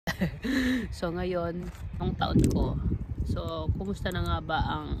So ngayon, ang taon ko. So kumusta na nga ba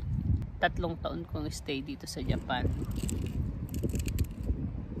ang 3 taon kong stay dito sa Japan?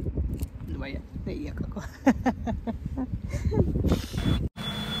 Ano ba yan? Naiyak ako.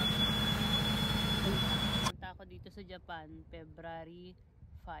 Punta ako dito sa Japan February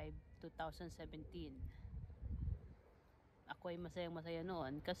 5, 2017. Ako ay masayang-masaya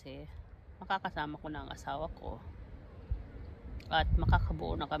noon kasi makakasama ko na ang asawa ko at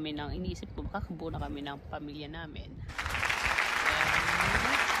makakabuo na kami ng, iniisip ko makakabuo na kami ng pamilya namin.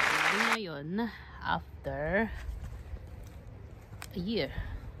 And ngayon after a year,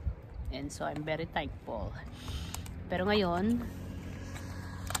 and so I'm very thankful. Pero ngayon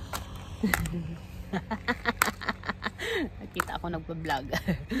nakita ako nagpa-vlog.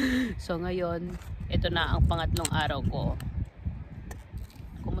 So ngayon ito na ang pangatlong araw ko.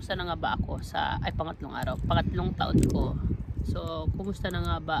 Kumusta na nga ba ako sa, pangatlong taon ko. So kumusta na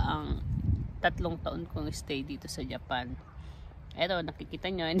nga ba ang 3 taon kong stay dito sa Japan? Eto,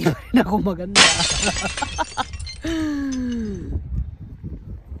 nakikita nyo, hindi pa rin ako maganda.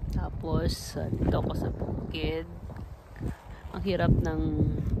 Tapos dito ako sa bukid. Ang hirap ng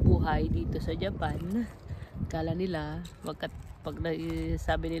buhay dito sa Japan. Kala nila pag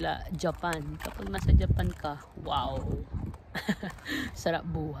sabi nila Japan, kapag nasa Japan ka, wow, sarap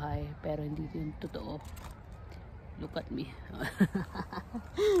buhay, pero hindi yun totoo. Look at me.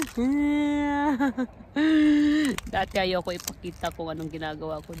 Dati ayoko ipakita kung anong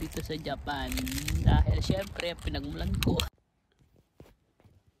ginagawa ko dito sa Japan dahil syempre pinagmulan ko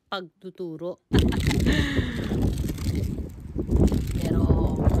pagtuturo.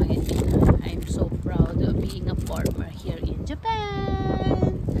 Pero I'm so proud of being a farmer here in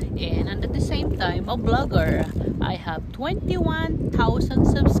Japan, and at the same time a vlogger. I have 21,000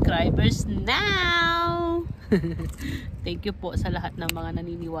 subscribers now. Thank you po sa lahat ng mga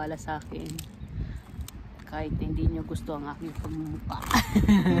naniniwala sa akin kahit hindi nyo gusto ang aking pagmumukha.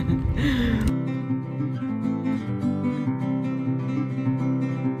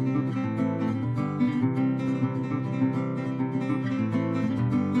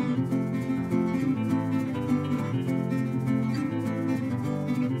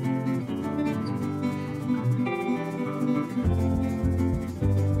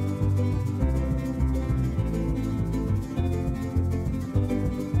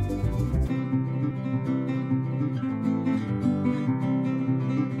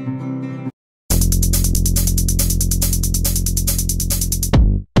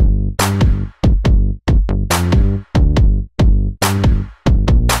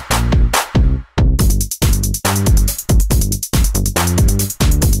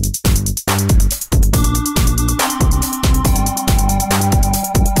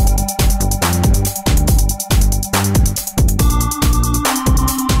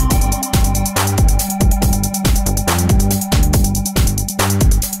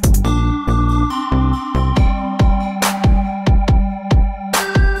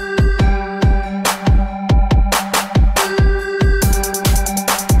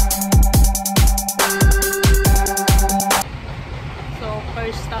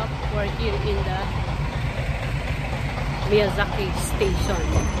 Station.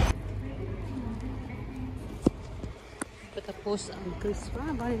 Tapos ang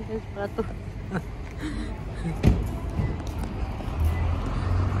Christmas, Valentine's pa to.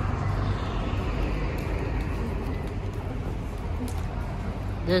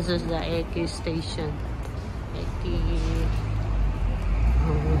 This is the Eki station. Eki.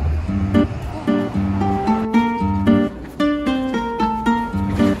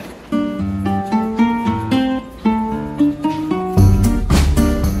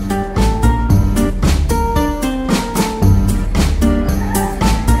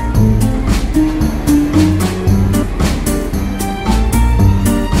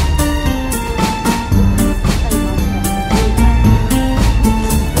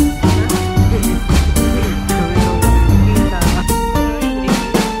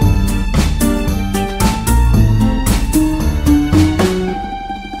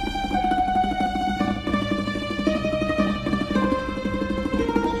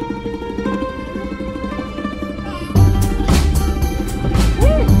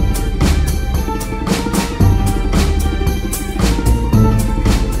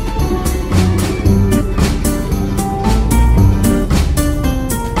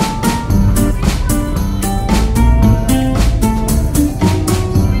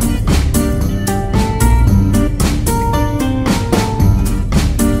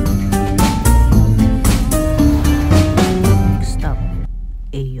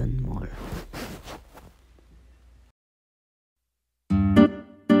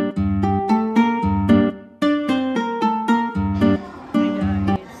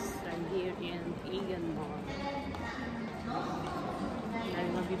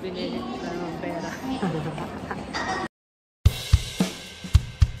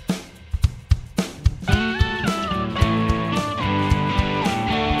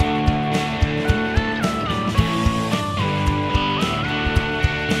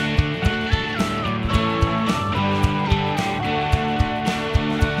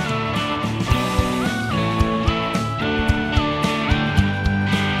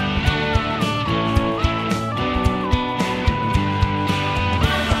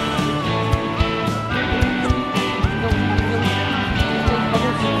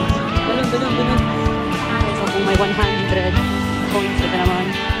 ganun. So kung may 100 coins, ito naman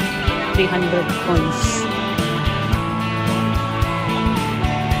 300 coins.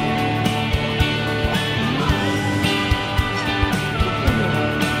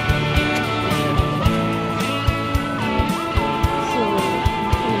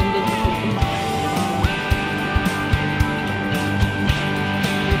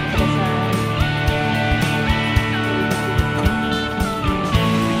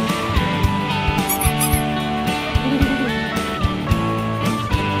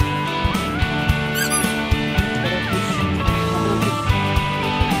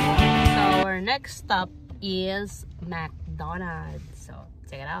 Next stop is McDonald's. So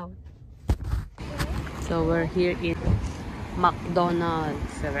check it out. So we're here in McDonald's.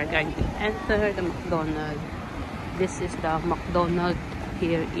 So we're going to enter the McDonald's. This is the McDonald's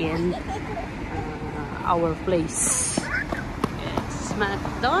here in our place. It's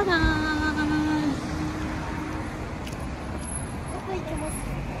McDonald's.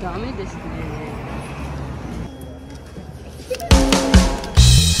 Dami Disney.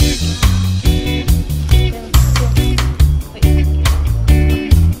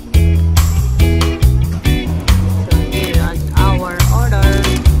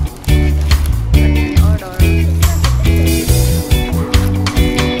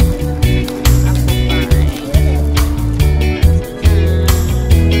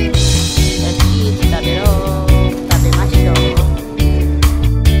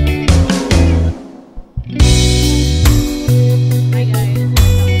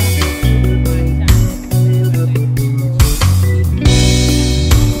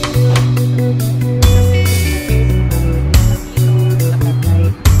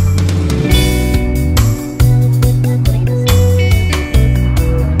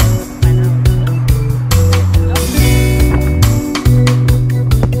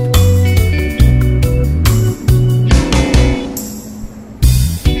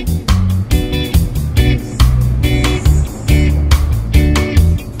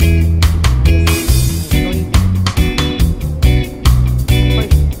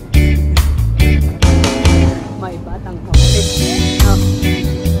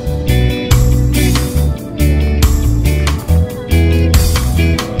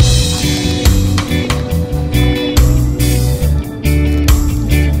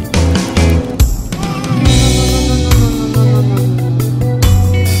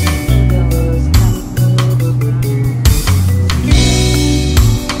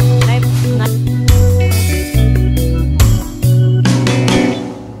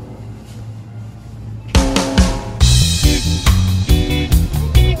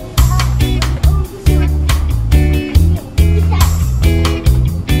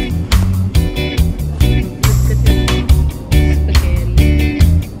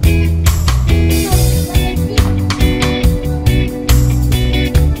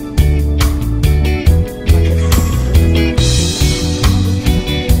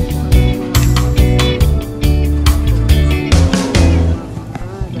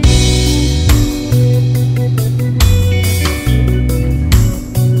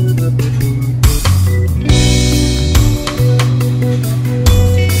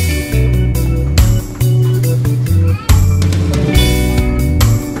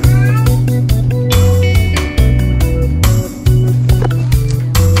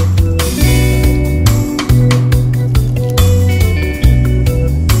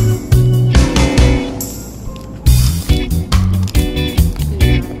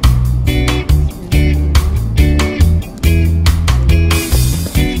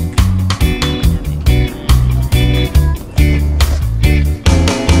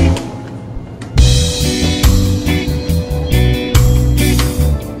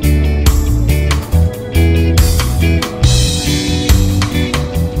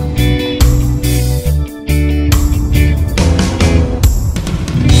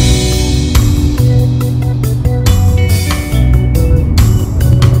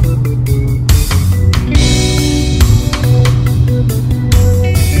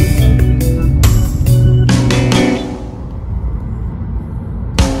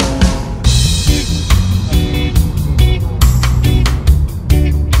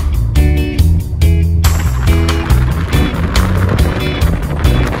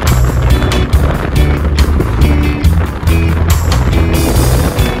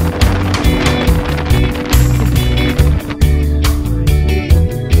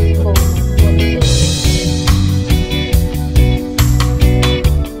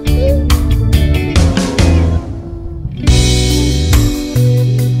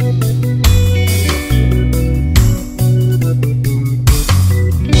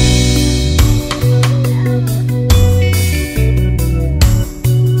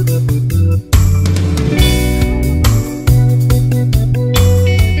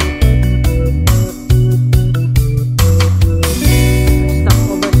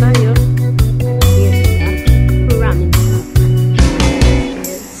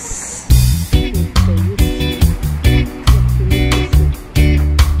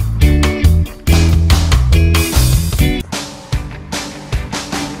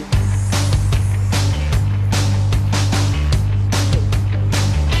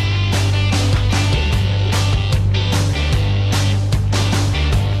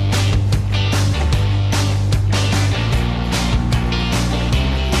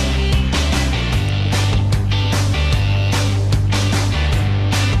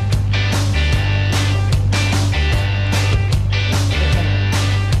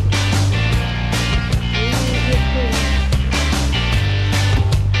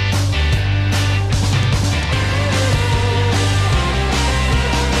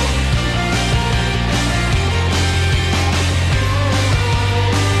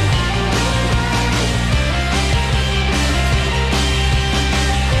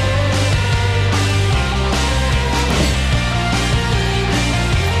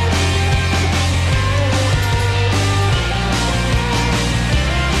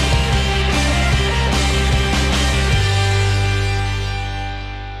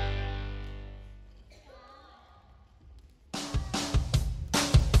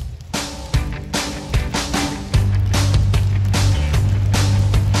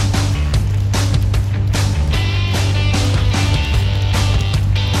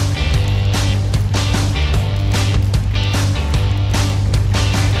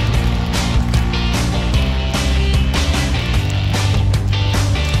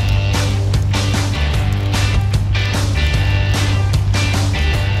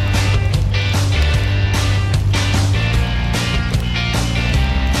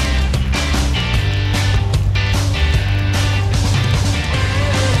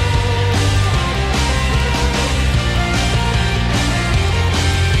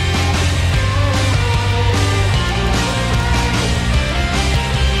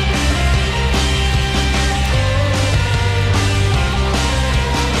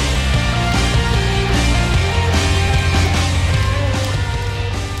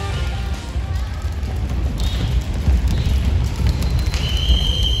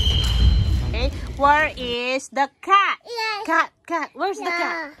 Where is the cat? Cat. Where's the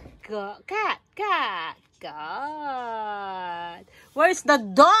cat? Cat. Where's the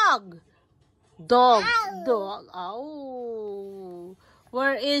dog? Dog. Oh.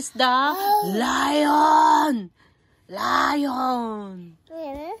 Where is the lion? Huh?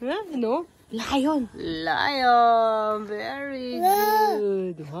 No? Lion. Very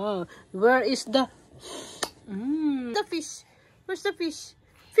good. Wow. Where is the fish? Where's the fish?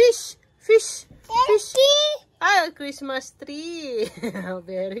 Fish. Ah, Christmas tree.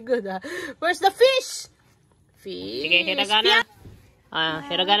 Very good. Where's the fish? Sige, hiragana.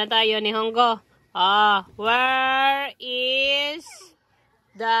 Hiragana tayo ni Honggo. Where is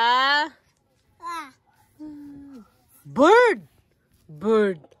the bird?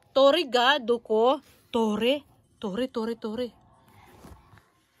 Tore gado ko. Tore.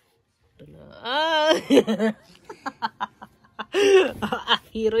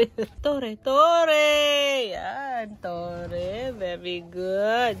 Hero. Tore. Yan, tore. Very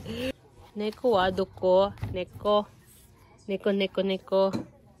good. Neko, ko. Neko.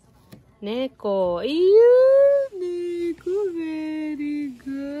 Ayun, Neko. Very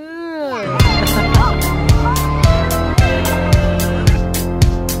good.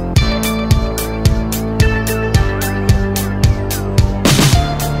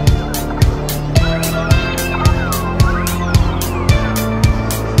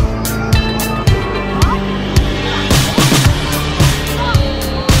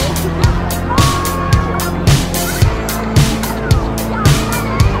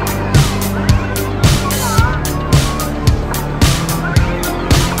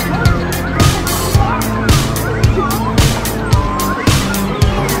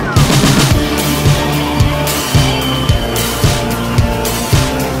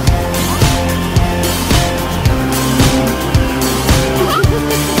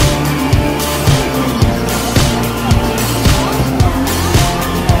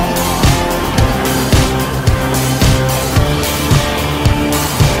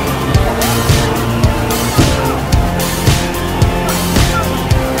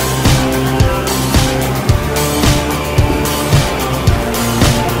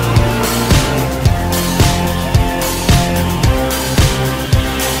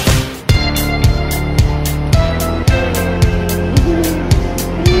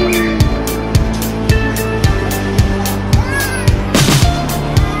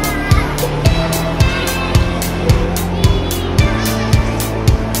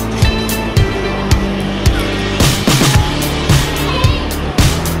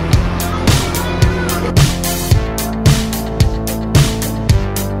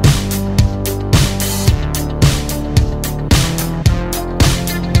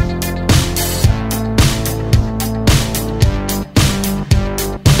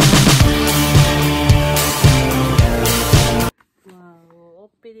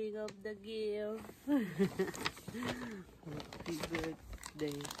 Opening of the gift. Happy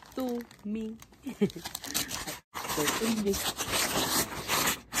birthday to me.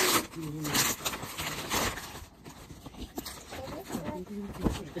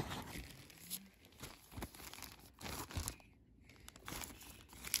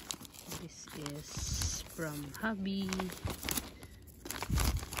 This is from hubby.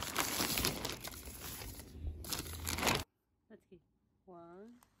 Let's see. 1,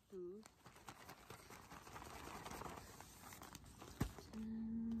 2.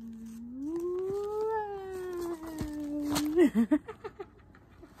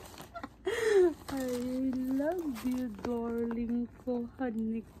 I love you, darling ko,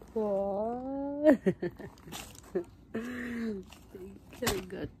 honey ko.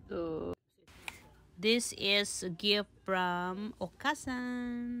 Arigato. This is a gift from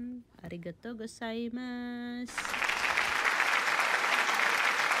Okasan. Arigato gozaimasu.